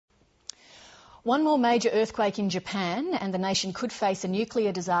One more major earthquake in Japan and the nation could face a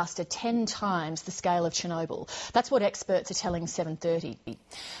nuclear disaster 10 times the scale of Chernobyl. That's what experts are telling 7:30.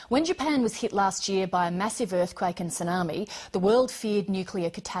 When Japan was hit last year by a massive earthquake and tsunami, the world feared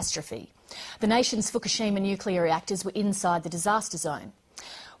nuclear catastrophe. The nation's Fukushima nuclear reactors were inside the disaster zone.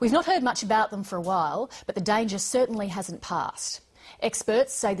 We've not heard much about them for a while, but the danger certainly hasn't passed.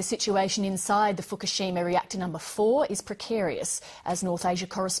 Experts say the situation inside the Fukushima reactor number 4 is precarious, as North Asia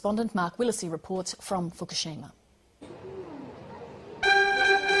correspondent Marc Willacy reports from Fukushima.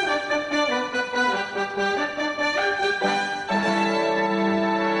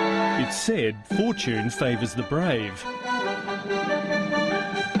 It's said fortune favours the brave.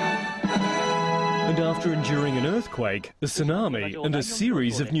 And after enduring an earthquake, a tsunami and a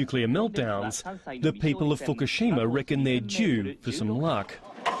series of nuclear meltdowns, the people of Fukushima reckon they're due for some luck.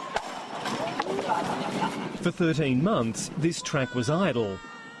 For 13 months, this track was idle.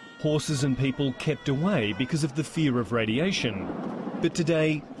 Horses and people kept away because of the fear of radiation. But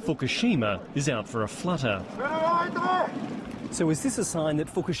today, Fukushima is out for a flutter. So is this a sign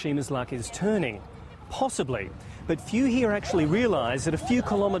that Fukushima's luck is turning? Possibly. But few here actually realise that a few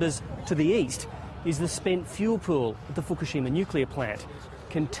kilometres to the east is the spent fuel pool at the Fukushima nuclear plant,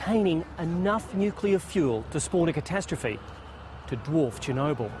 containing enough nuclear fuel to spawn a catastrophe to dwarf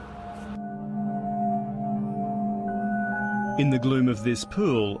Chernobyl. In the gloom of this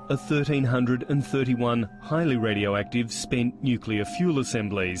pool are 1,331 highly radioactive spent nuclear fuel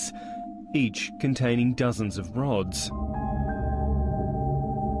assemblies, each containing dozens of rods.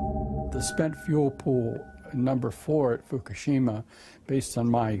 The spent fuel pool number 4 at Fukushima, based on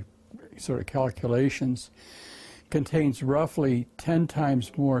my sort of calculations, contains roughly 10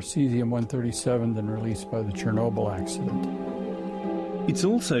 times more cesium-137 than released by the Chernobyl accident. It's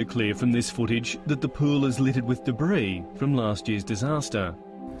also clear from this footage that the pool is littered with debris from last year's disaster.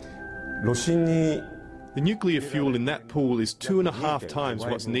 The nuclear fuel in that pool is 2.5 times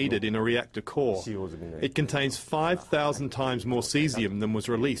what's needed in a reactor core. It contains 5,000 times more cesium than was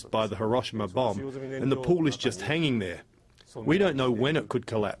released by the Hiroshima bomb, and the pool is just hanging there. We don't know when it could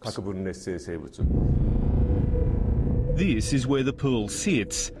collapse. This is where the pool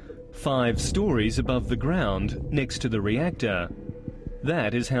sits, 5 stories above the ground next to the reactor.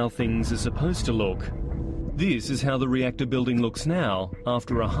 That is how things are supposed to look. This is how the reactor building looks now,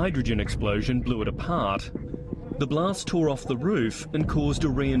 after a hydrogen explosion blew it apart. The blast tore off the roof and caused a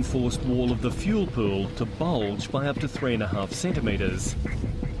reinforced wall of the fuel pool to bulge by up to 3.5 centimetres.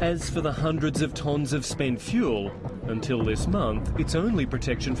 As for the hundreds of tonnes of spent fuel, until this month, its only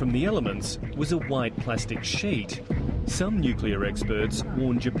protection from the elements was a white plastic sheet. Some nuclear experts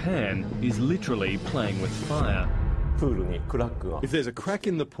warn Japan is literally playing with fire. If there's a crack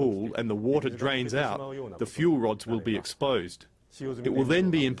in the pool and the water drains out, the fuel rods will be exposed. It will then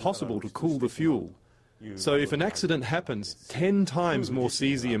be impossible to cool the fuel. So if an accident happens, 10 times more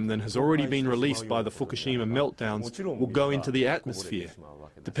cesium than has already been released by the Fukushima meltdowns will go into the atmosphere.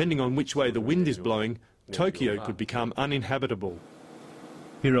 Depending on which way the wind is blowing, Tokyo could become uninhabitable.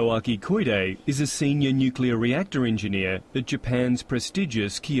 Hiroaki Koide is a senior nuclear reactor engineer at Japan's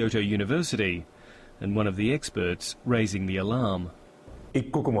prestigious Kyoto University, and one of the experts raising the alarm.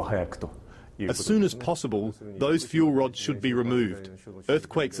 As soon as possible, those fuel rods should be removed.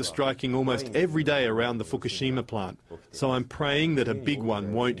 Earthquakes are striking almost every day around the Fukushima plant, so I'm praying that a big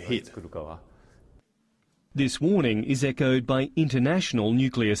one won't hit. This warning is echoed by international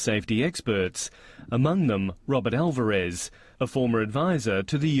nuclear safety experts, among them Robert Alvarez, a former advisor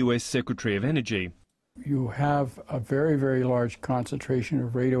to the US Secretary of Energy. You have a very, very large concentration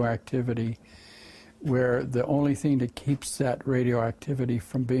of radioactivity where the only thing that keeps that radioactivity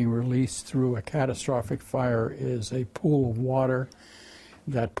from being released through a catastrophic fire is a pool of water.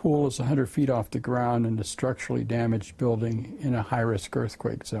 That pool is 100 feet off the ground in a structurally damaged building in a high-risk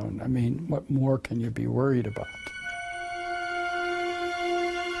earthquake zone. I mean, what more can you be worried about?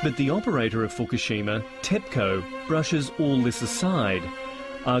 But the operator of Fukushima, TEPCO, brushes all this aside,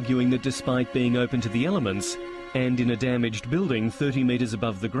 arguing that despite being open to the elements and in a damaged building 30 metres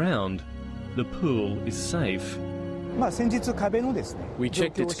above the ground, the pool is safe. We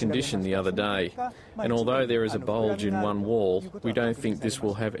checked its condition the other day, and although there is a bulge in one wall, we don't think this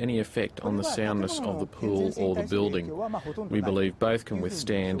will have any effect on the soundness of the pool or the building. We believe both can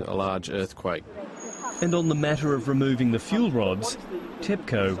withstand a large earthquake. And on the matter of removing the fuel rods,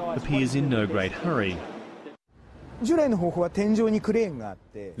 TEPCO appears in no great hurry.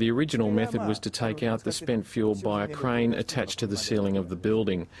 The original method was to take out the spent fuel by a crane attached to the ceiling of the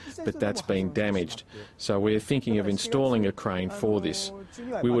building, but that's been damaged, so we're thinking of installing a crane for this.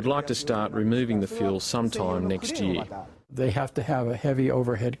 We would like to start removing the fuel sometime next year. They have to have a heavy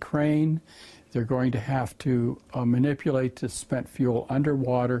overhead crane. They're going to have to manipulate the spent fuel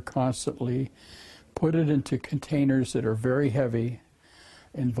underwater constantly, put it into containers that are very heavy,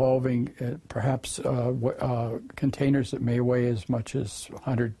 involving perhaps containers that may weigh as much as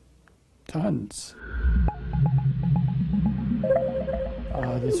 100 tons.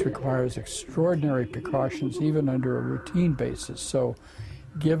 This requires extraordinary precautions even under a routine basis. So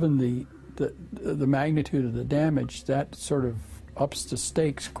given the magnitude of the damage, that sort of ups the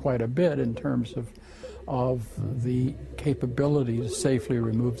stakes quite a bit in terms of the capability to safely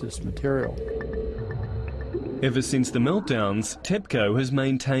remove this material. Ever since the meltdowns, TEPCO has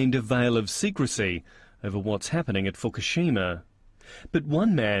maintained a veil of secrecy over what's happening at Fukushima. But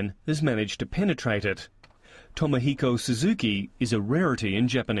one man has managed to penetrate it. Tomohiko Suzuki is a rarity in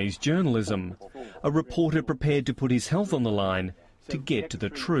Japanese journalism, a reporter prepared to put his health on the line to get to the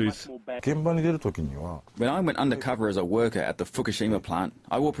truth. When I went undercover as a worker at the Fukushima plant,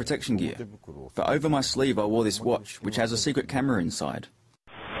 I wore protection gear. For over my sleeve I wore this watch, which has a secret camera inside.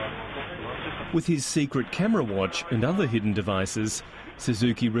 With his secret camera watch and other hidden devices,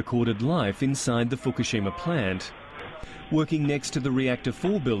 Suzuki recorded life inside the Fukushima plant. Working next to the Reactor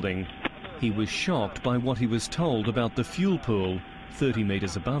 4 building, he was shocked by what he was told about the fuel pool 30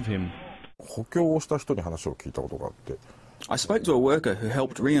 metres above him. I spoke to a worker who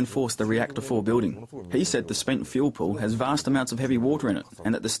helped reinforce the Reactor 4 building. He said the spent fuel pool has vast amounts of heavy water in it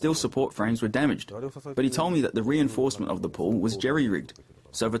and that the steel support frames were damaged. But he told me that the reinforcement of the pool was jerry-rigged,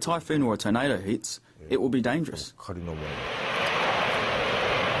 so if a typhoon or a tornado hits, it will be dangerous.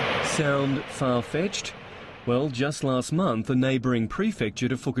 Sound far-fetched? Well, just last month, a neighbouring prefecture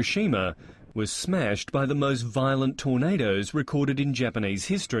to Fukushima was smashed by the most violent tornadoes recorded in Japanese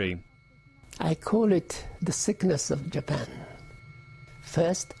history. I call it the sickness of Japan.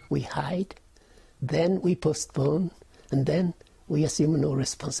 First we hide, then we postpone, and then we assume no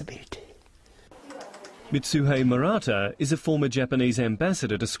responsibility. Misuhei Murata is a former Japanese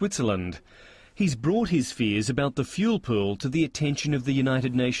ambassador to Switzerland. He's brought his fears about the fuel pool to the attention of the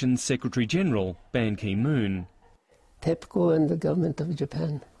United Nations Secretary-General, Ban Ki-moon. TEPCO and the government of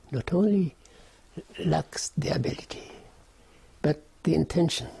Japan not only lacks the ability, but the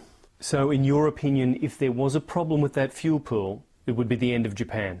intention. So in your opinion, if there was a problem with that fuel pool, it would be the end of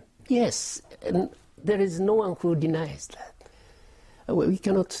Japan? Yes, and there is no one who denies that. We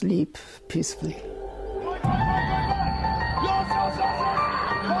cannot sleep peacefully.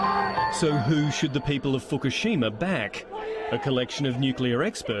 So who should the people of Fukushima back? A collection of nuclear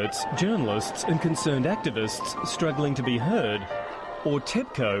experts, journalists and concerned activists struggling to be heard? Or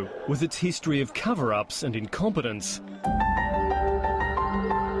TEPCO with its history of cover-ups and incompetence?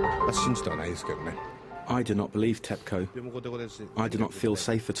 I do not believe TEPCO. I do not feel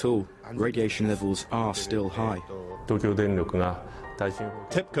safe at all. Radiation levels are still high.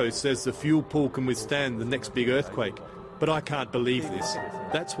 TEPCO says the fuel pool can withstand the next big earthquake, but I can't believe this.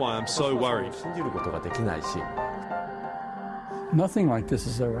 That's why I'm so worried. Nothing like this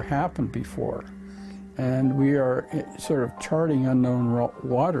has ever happened before, and we are sort of charting unknown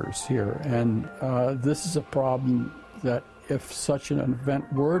waters here, and this is a problem that if such an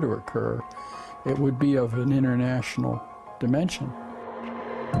event were to occur, it would be of an international dimension.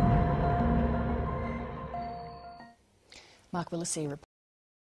 Marc Willacy